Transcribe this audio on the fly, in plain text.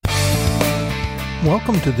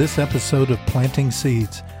Welcome to this episode of Planting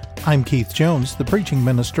Seeds. I'm Keith Jones, the preaching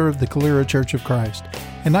minister of the Calera Church of Christ,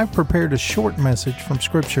 and I've prepared a short message from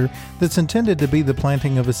Scripture that's intended to be the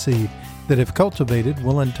planting of a seed that, if cultivated,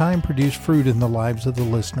 will in time produce fruit in the lives of the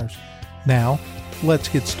listeners. Now, let's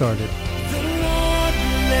get started. The Lord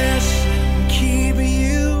bless and keep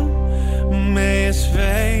you. May His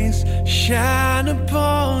face shine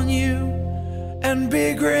upon you and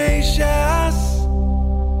be gracious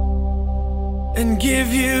and give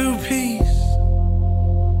you peace.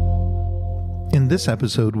 In this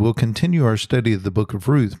episode, we'll continue our study of the book of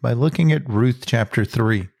Ruth by looking at Ruth chapter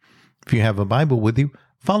 3. If you have a Bible with you,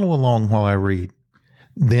 follow along while I read.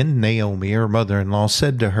 Then Naomi, her mother-in-law,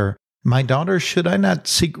 said to her, "My daughter, should I not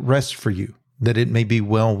seek rest for you, that it may be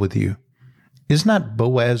well with you? Is not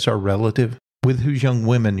Boaz our relative, with whose young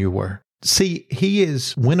women you were? See, he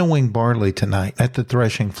is winnowing barley tonight at the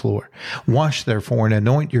threshing floor. Wash therefore and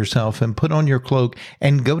anoint yourself and put on your cloak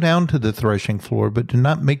and go down to the threshing floor, but do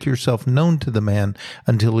not make yourself known to the man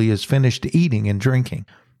until he has finished eating and drinking.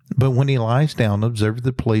 But when he lies down, observe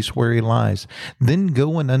the place where he lies. Then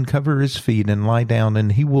go and uncover his feet and lie down,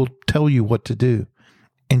 and he will tell you what to do."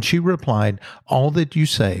 And she replied, "All that you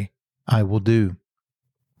say, I will do."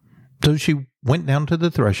 So she went down to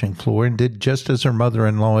the threshing floor and did just as her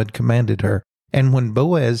mother-in-law had commanded her. And when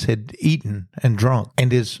Boaz had eaten and drunk,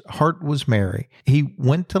 and his heart was merry, he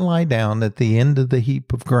went to lie down at the end of the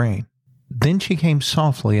heap of grain. Then she came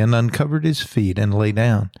softly and uncovered his feet and lay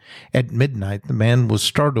down. At midnight the man was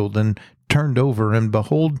startled and turned over, and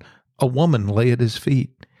behold, a woman lay at his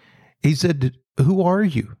feet. He said, "Who are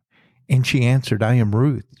you?" And she answered, "I am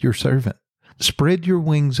Ruth, your servant. Spread your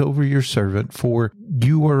wings over your servant, for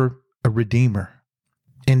you are a redeemer."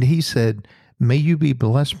 And he said, "May you be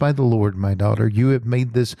blessed by the Lord, my daughter. You have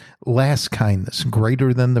made this last kindness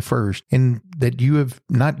greater than the first, in that you have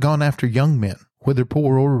not gone after young men, whether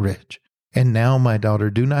poor or rich. And now, my daughter,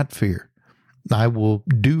 do not fear. I will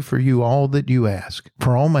do for you all that you ask.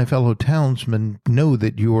 For all my fellow townsmen know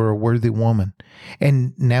that you are a worthy woman.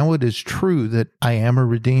 And now it is true that I am a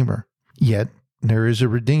redeemer. Yet there is a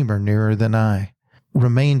redeemer nearer than I.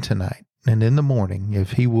 Remain tonight. And in the morning,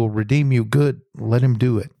 if he will redeem you, good, let him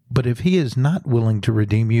do it. But if he is not willing to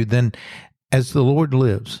redeem you, then as the Lord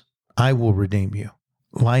lives, I will redeem you.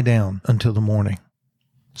 Lie down until the morning."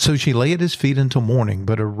 So she lay at his feet until morning,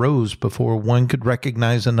 but arose before one could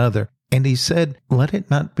recognize another. And he said, "Let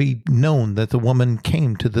it not be known that the woman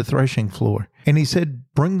came to the threshing floor." And he said,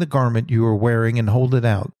 "Bring the garment you are wearing and hold it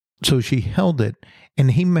out." So she held it,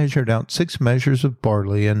 and he measured out 6 measures of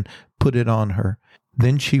barley and put it on her.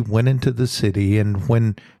 Then she went into the city, and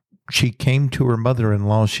when she came to her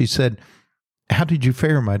mother-in-law, she said, "How did you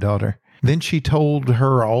fare, my daughter?" Then she told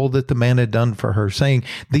her all that the man had done for her, saying,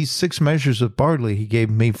 "These 6 measures of barley he gave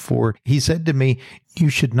me, for he said to me, 'You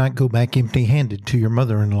should not go back empty-handed to your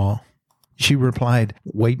mother-in-law.'" She replied,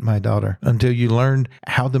 "Wait, my daughter, until you learn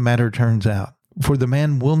how the matter turns out. For the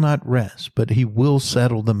man will not rest, but he will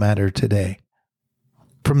settle the matter today."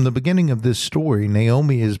 From the beginning of this story,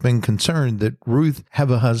 Naomi has been concerned that Ruth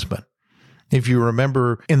have a husband. If you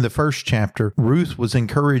remember in the first chapter, Ruth was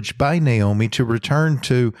encouraged by Naomi to return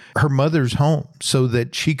to her mother's home so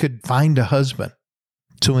that she could find a husband.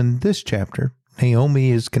 So in this chapter,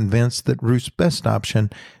 Naomi is convinced that Ruth's best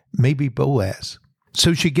option may be Boaz.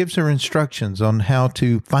 So she gives her instructions on how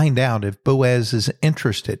to find out if Boaz is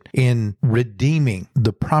interested in redeeming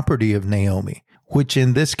the property of Naomi, which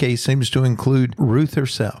in this case seems to include Ruth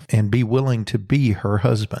herself, and be willing to be her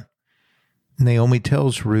husband. Naomi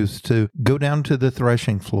tells Ruth to go down to the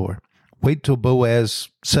threshing floor, wait till Boaz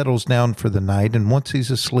settles down for the night, and once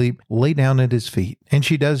he's asleep, lay down at his feet. And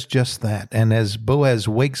she does just that. And as Boaz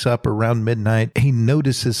wakes up around midnight, he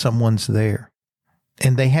notices someone's there.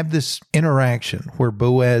 And they have this interaction where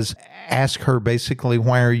Boaz asks her basically,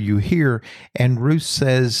 "Why are you here?" And Ruth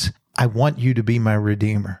says, "I want you to be my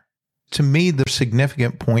redeemer." To me, the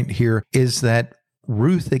significant point here is that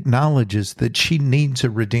Ruth acknowledges that she needs a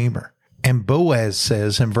redeemer. And Boaz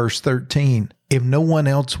says in verse 13, "If no one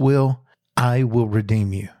else will, I will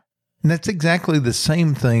redeem you." And that's exactly the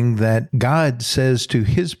same thing that God says to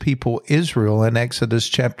his people Israel in Exodus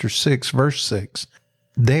chapter 6, verse 6.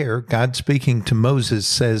 There, God speaking to Moses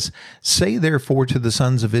says, "Say therefore to the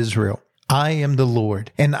sons of Israel, I am the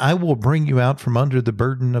Lord, and I will bring you out from under the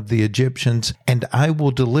burden of the Egyptians, and I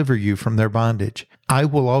will deliver you from their bondage. I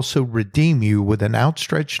will also redeem you with an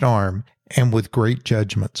outstretched arm and with great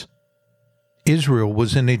judgments." Israel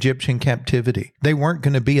was in Egyptian captivity. They weren't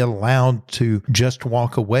going to be allowed to just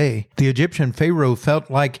walk away. The Egyptian Pharaoh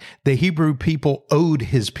felt like the Hebrew people owed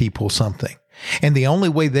his people something. And the only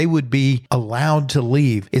way they would be allowed to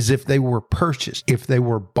leave is if they were purchased, if they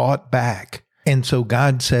were bought back. And so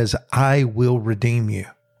God says, I will redeem you.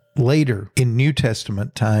 Later in New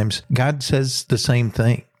Testament times, God says the same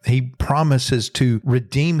thing. He promises to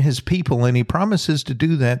redeem his people, and he promises to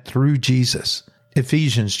do that through Jesus.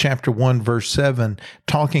 Ephesians chapter 1, verse 7,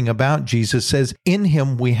 talking about Jesus, says, in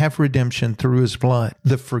him we have redemption through his blood,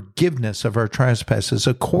 the forgiveness of our trespasses,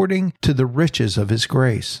 according to the riches of his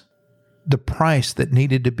grace. The price that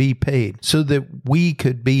needed to be paid so that we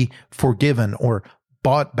could be forgiven or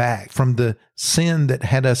bought back from the sin that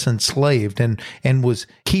had us enslaved and was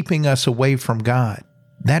keeping us away from God.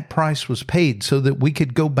 That price was paid so that we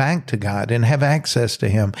could go back to God and have access to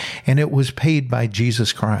him, and it was paid by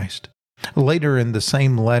Jesus Christ. Later in the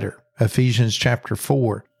same letter, Ephesians chapter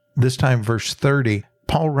 4, this time verse 30,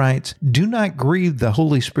 Paul writes, do not grieve the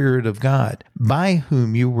Holy Spirit of God, by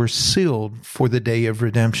whom you were sealed for the day of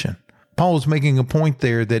redemption. Paul is making a point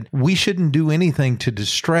there that we shouldn't do anything to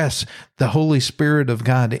distress the Holy Spirit of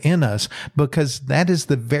God in us, because that is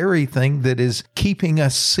the very thing that is keeping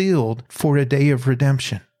us sealed for a day of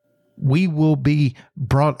redemption. We will be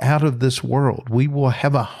brought out of this world. We will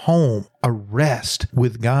have a home, a rest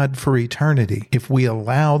with God for eternity if we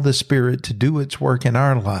allow the Spirit to do its work in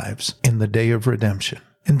our lives in the day of redemption.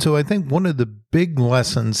 And so I think one of the big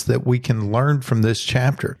lessons that we can learn from this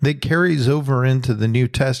chapter that carries over into the New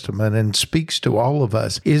Testament and speaks to all of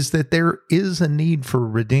us is that there is a need for a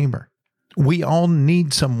Redeemer. We all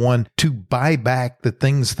need someone to buy back the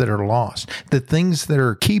things that are lost, the things that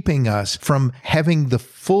are keeping us from having the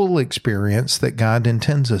full experience that God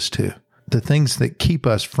intends us to, the things that keep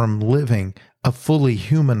us from living a fully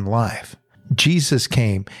human life. Jesus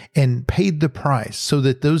came and paid the price so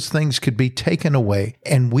that those things could be taken away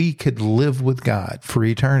and we could live with God for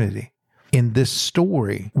eternity. In this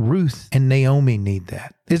story, Ruth and Naomi need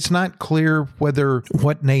that. It's not clear whether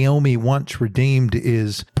what Naomi wants redeemed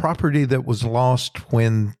is property that was lost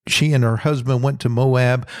when she and her husband went to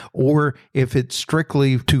Moab, or if it's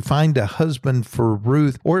strictly to find a husband for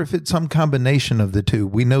Ruth, or if it's some combination of the two.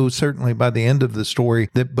 We know certainly by the end of the story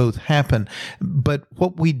that both happen. But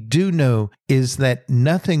what we do know is that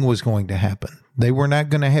nothing was going to happen. They were not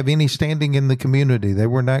going to have any standing in the community. They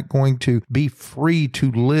were not going to be free to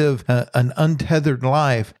live an untethered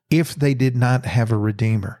life if they did not have a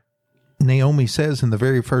Redeemer. Naomi says in the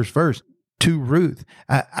very first verse to Ruth,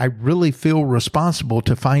 I really feel responsible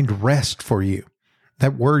to find rest for you.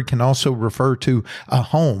 That word can also refer to a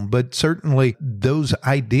home, but certainly those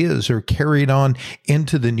ideas are carried on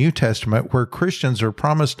into the New Testament, where Christians are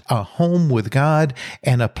promised a home with God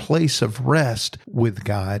and a place of rest with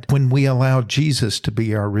God when we allow Jesus to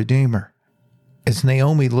be our Redeemer. As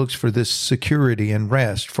Naomi looks for this security and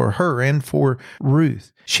rest for her and for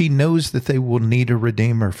Ruth, she knows that they will need a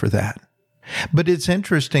Redeemer for that. But it's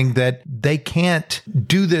interesting that they can't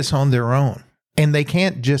do this on their own. And they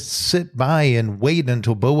can't just sit by and wait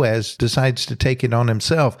until Boaz decides to take it on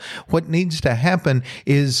himself. What needs to happen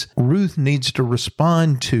is Ruth needs to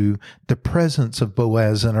respond to the presence of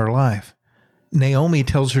Boaz in her life. Naomi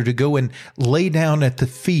tells her to go and lay down at the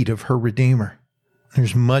feet of her Redeemer.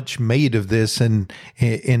 There's much made of this in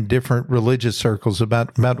different religious circles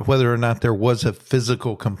about whether or not there was a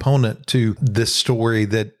physical component to this story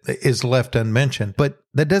that is left unmentioned. But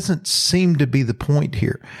that doesn't seem to be the point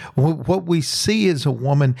here. What we see is a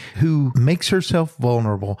woman who makes herself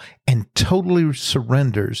vulnerable and totally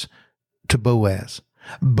surrenders to Boaz.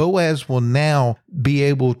 Boaz will now be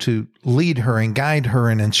able to lead her and guide her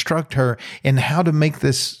and instruct her in how to make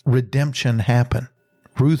this redemption happen.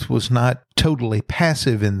 Ruth was not totally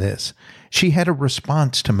passive in this. She had a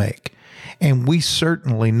response to make. And we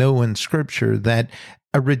certainly know in Scripture that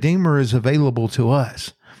a Redeemer is available to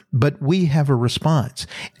us, but we have a response.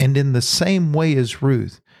 And in the same way as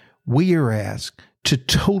Ruth, we are asked to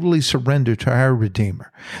totally surrender to our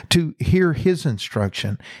Redeemer, to hear his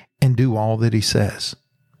instruction and do all that he says.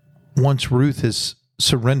 Once Ruth has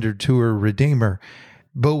surrendered to her Redeemer,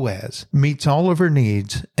 Boaz meets all of her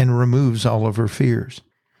needs and removes all of her fears.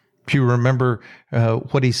 If you remember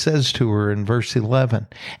what he says to her in verse 11,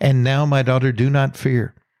 "And now, my daughter, do not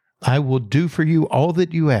fear. I will do for you all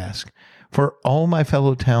that you ask, for all my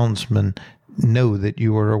fellow townsmen know that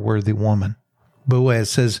you are a worthy woman." Boaz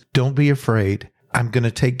says, "Don't be afraid. I'm going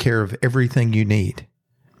to take care of everything you need."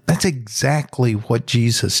 That's exactly what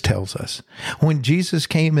Jesus tells us. When Jesus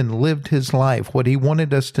came and lived his life, what he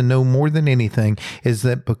wanted us to know more than anything is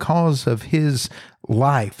that because of his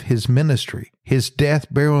life, his ministry, his death,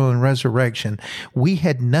 burial, and resurrection, we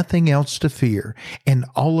had nothing else to fear, and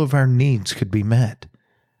all of our needs could be met.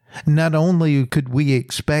 Not only could we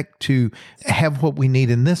expect to have what we need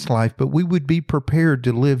in this life, but we would be prepared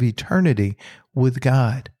to live eternity with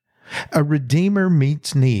God. A Redeemer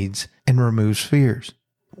meets needs and removes fears.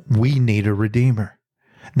 We need a Redeemer.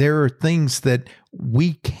 There are things that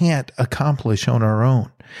we can't accomplish on our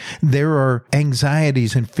own. There are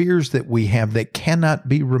anxieties and fears that we have that cannot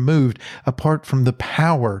be removed apart from the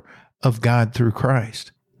power of God through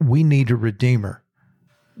Christ. We need a Redeemer.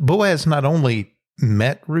 Boaz not only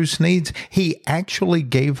met Ruth's needs, he actually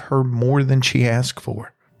gave her more than she asked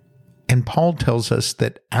for. And Paul tells us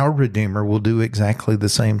that our Redeemer will do exactly the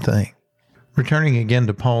same thing. Returning again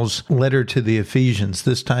to Paul's letter to the Ephesians,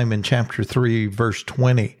 this time in chapter 3, verse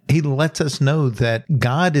 20, he lets us know that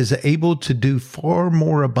God is able to do far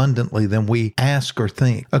more abundantly than we ask or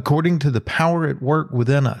think, according to the power at work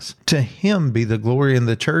within us. To him be the glory in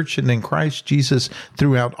the church and in Christ Jesus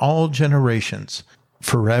throughout all generations,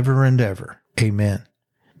 forever and ever. Amen.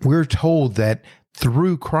 We're told that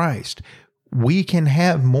through Christ, we can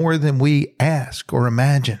have more than we ask or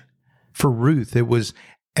imagine. For Ruth, it was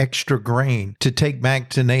extra grain to take back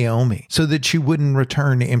to Naomi so that she wouldn't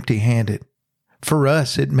return empty-handed. For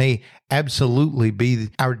us, it may absolutely be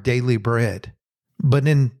our daily bread. But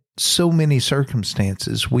in so many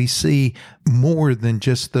circumstances, we see more than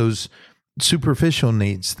just those superficial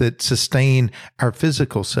needs that sustain our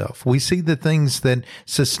physical self. We see the things that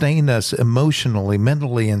sustain us emotionally,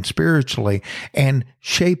 mentally, and spiritually, and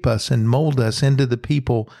shape us and mold us into the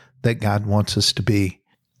people that God wants us to be.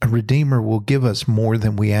 A Redeemer will give us more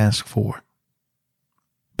than we ask for.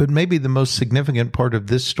 But maybe the most significant part of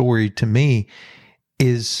this story to me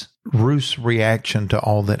is Ruth's reaction to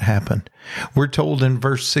all that happened. We're told in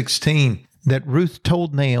verse 16 that Ruth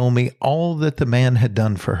told Naomi all that the man had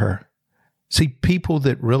done for her. See, people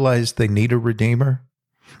that realize they need a Redeemer,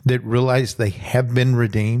 that realize they have been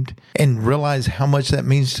redeemed, and realize how much that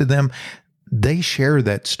means to them, they share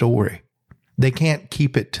that story. They can't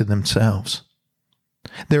keep it to themselves.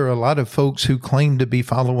 There are a lot of folks who claim to be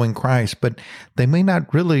following Christ, but they may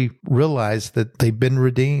not really realize that they've been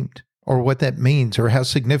redeemed or what that means or how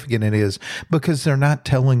significant it is because they're not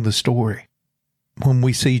telling the story. When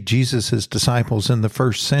we see Jesus' disciples in the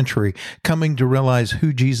first century coming to realize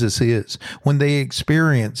who Jesus is, when they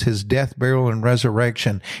experience his death, burial, and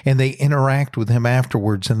resurrection, and they interact with him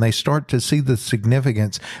afterwards, and they start to see the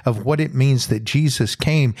significance of what it means that Jesus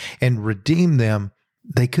came and redeemed them,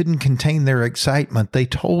 they couldn't contain their excitement. They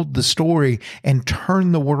told the story and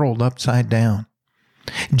turned the world upside down.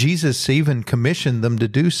 Jesus even commissioned them to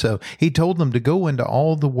do so. He told them to go into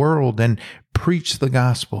all the world and preach the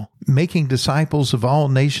gospel, making disciples of all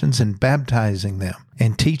nations and baptizing them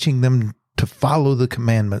and teaching them to follow the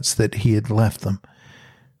commandments that he had left them.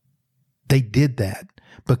 They did that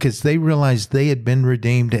because they realized they had been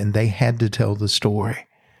redeemed and they had to tell the story.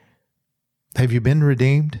 Have you been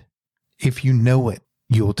redeemed? If you know it,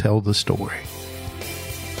 you'll tell the story.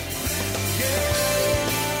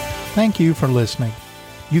 Thank you for listening.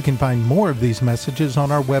 You can find more of these messages on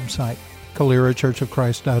our website,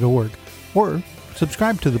 CaleraChurchOfChrist.org, or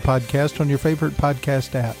subscribe to the podcast on your favorite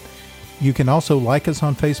podcast app. You can also like us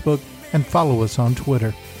on Facebook and follow us on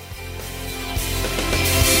Twitter.